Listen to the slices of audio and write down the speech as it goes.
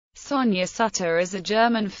Sonja Sutter is a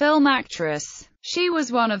German film actress. She was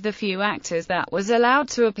one of the few actors that was allowed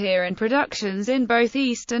to appear in productions in both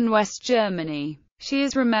East and West Germany. She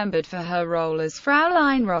is remembered for her role as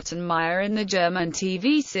Fräulein Rottenmeier in the German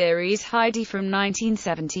TV series Heidi from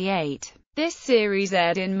 1978. This series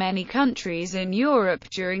aired in many countries in Europe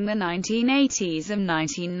during the 1980s and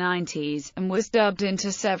 1990s, and was dubbed into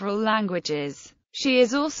several languages. She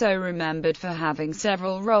is also remembered for having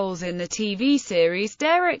several roles in the TV series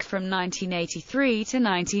Derek from 1983 to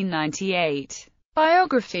 1998.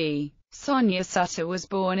 Biography. Sonja Sutter was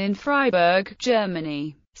born in Freiburg,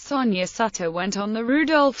 Germany. Sonja Sutter went on the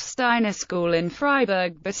Rudolf Steiner School in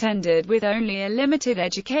Freiburg but ended with only a limited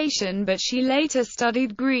education, but she later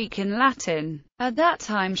studied Greek and Latin. At that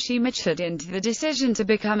time she matured into the decision to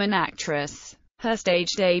become an actress. Her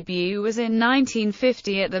stage debut was in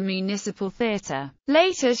 1950 at the Municipal Theatre.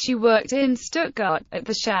 Later she worked in Stuttgart, at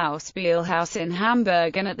the Schauspielhaus in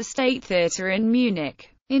Hamburg and at the State Theatre in Munich,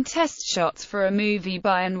 in test shots for a movie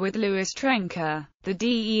by and with Louis Trenker. The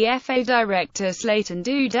DEFA director Slayton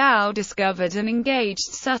Dudau discovered and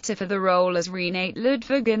engaged Sutter for the role as Renate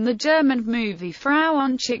Ludwig in the German movie Frau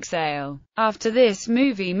on Schicksal. After this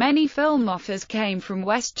movie many film offers came from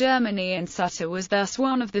West Germany, and Sutter was thus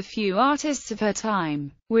one of the few artists of her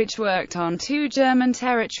time which worked on two German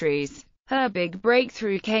territories. Her big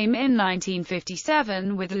breakthrough came in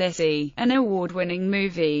 1957 with Lizzie, an award-winning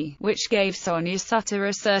movie, which gave Sonja Sutter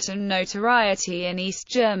a certain notoriety in East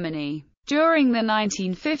Germany. During the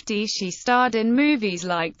 1950s she starred in movies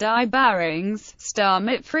like Die Barings, Star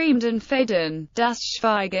mit Fremden Federn, Das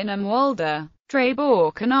Schweigen am Walde,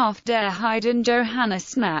 Drehbuch auf der Heide,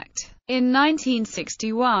 Johannes Nacht. In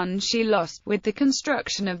 1961 she lost, with the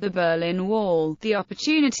construction of the Berlin Wall, the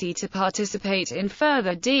opportunity to participate in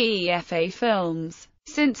further DEFA films.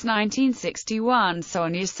 Since 1961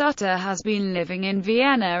 Sonja Sutter has been living in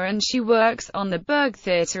Vienna and she works on the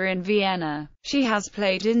Burgtheater in Vienna. She has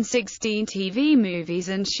played in 16 TV movies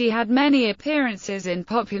and she had many appearances in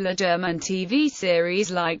popular German TV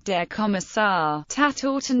series like Der Kommissar,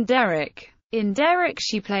 Tatort and Derek. In Derek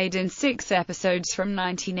she played in 6 episodes from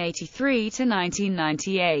 1983 to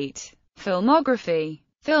 1998. Filmography.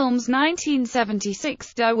 Films: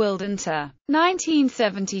 1976 Der Wildenter,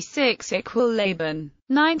 1976 Ich will leben,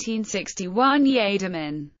 1961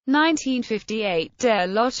 Jedermann, 1958 Der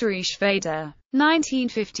Lotterieschwede,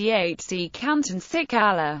 1958 Sie kannten sich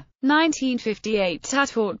alle, 1958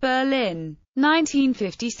 Tatort Berlin,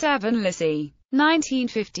 1957 Lizzie,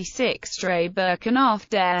 1956 Drehbuch auf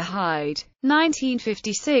der Heide,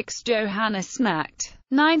 1956 Johannes Nacht,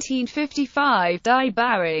 1955 Die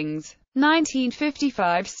Barings,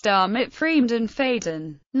 1955 Star mit Fremden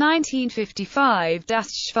Federn, 1955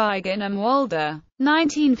 Das Schweigen am Walde,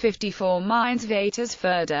 1954 Mein zweites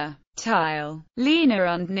Förder, Teil,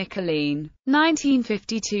 Lena und Nicolene,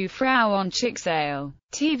 1952 Frau on Schicksal,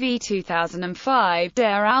 TV 2005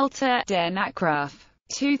 Der Alte, Der Nachgraf,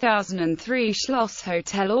 2003 Schloss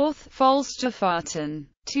Hotel Orth, Volksgefahrten,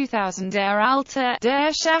 2000 Der Alte,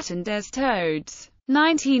 Der Schatten des Todes,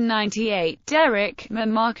 1998 Derek,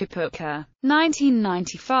 Markepucker,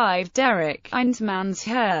 1995 Derek, Ein Manns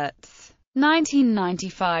Herz,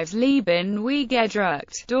 1995 Leben wie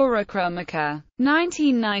gedruckt, Dora Krummacher,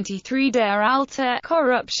 1993 Der Alte,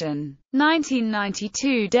 Corruption,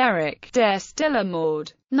 1992 Derek, Der stille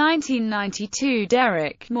Mord, 1992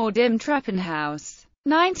 Derek, Mord im Treppenhaus,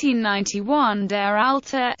 1991 Der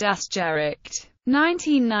Alte, Das Gericht,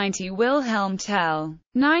 1990 Wilhelm Tell,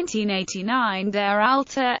 1989 Der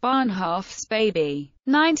Alte, Bahnhof's Baby,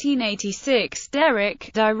 1986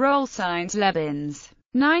 Derek, Die Roll seines Lebens,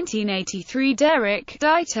 1983 Derek,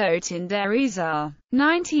 Die Tod in der Isar,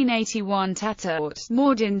 1981 Tatort,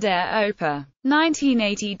 Mord in der Oper,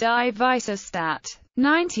 1980 Die Weiße Stadt,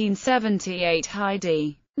 1978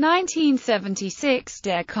 Heidi, 1976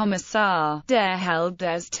 Der Kommissar, Der Held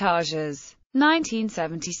des Tages,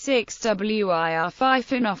 1976 Wir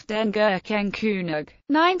pfeifen auf den Gurkenkönig,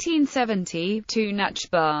 1970 Tu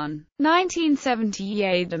Nachbarn, 1970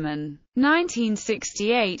 Jedermann,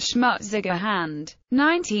 1968 Schmutzige Hand,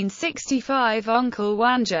 1965 Onkel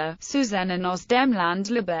Wanja, Susanne aus dem Land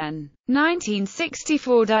Leben, 1964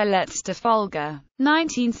 Die letzte Folge,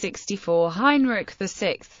 1964 Heinrich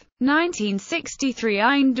VI, 1963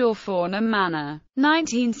 Ein Dorf ohne Manor,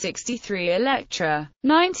 1963 Elektra,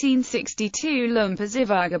 1962 Lumpe sie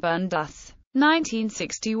Vagabundas,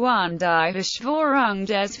 1961 Die Verschwörung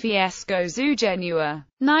des Fiesco zu Genua,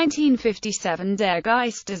 1957 Der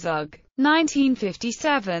Geisterzug,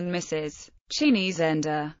 1957 Mrs.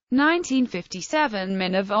 Chinesender, 1957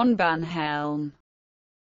 Minna von Banhelm.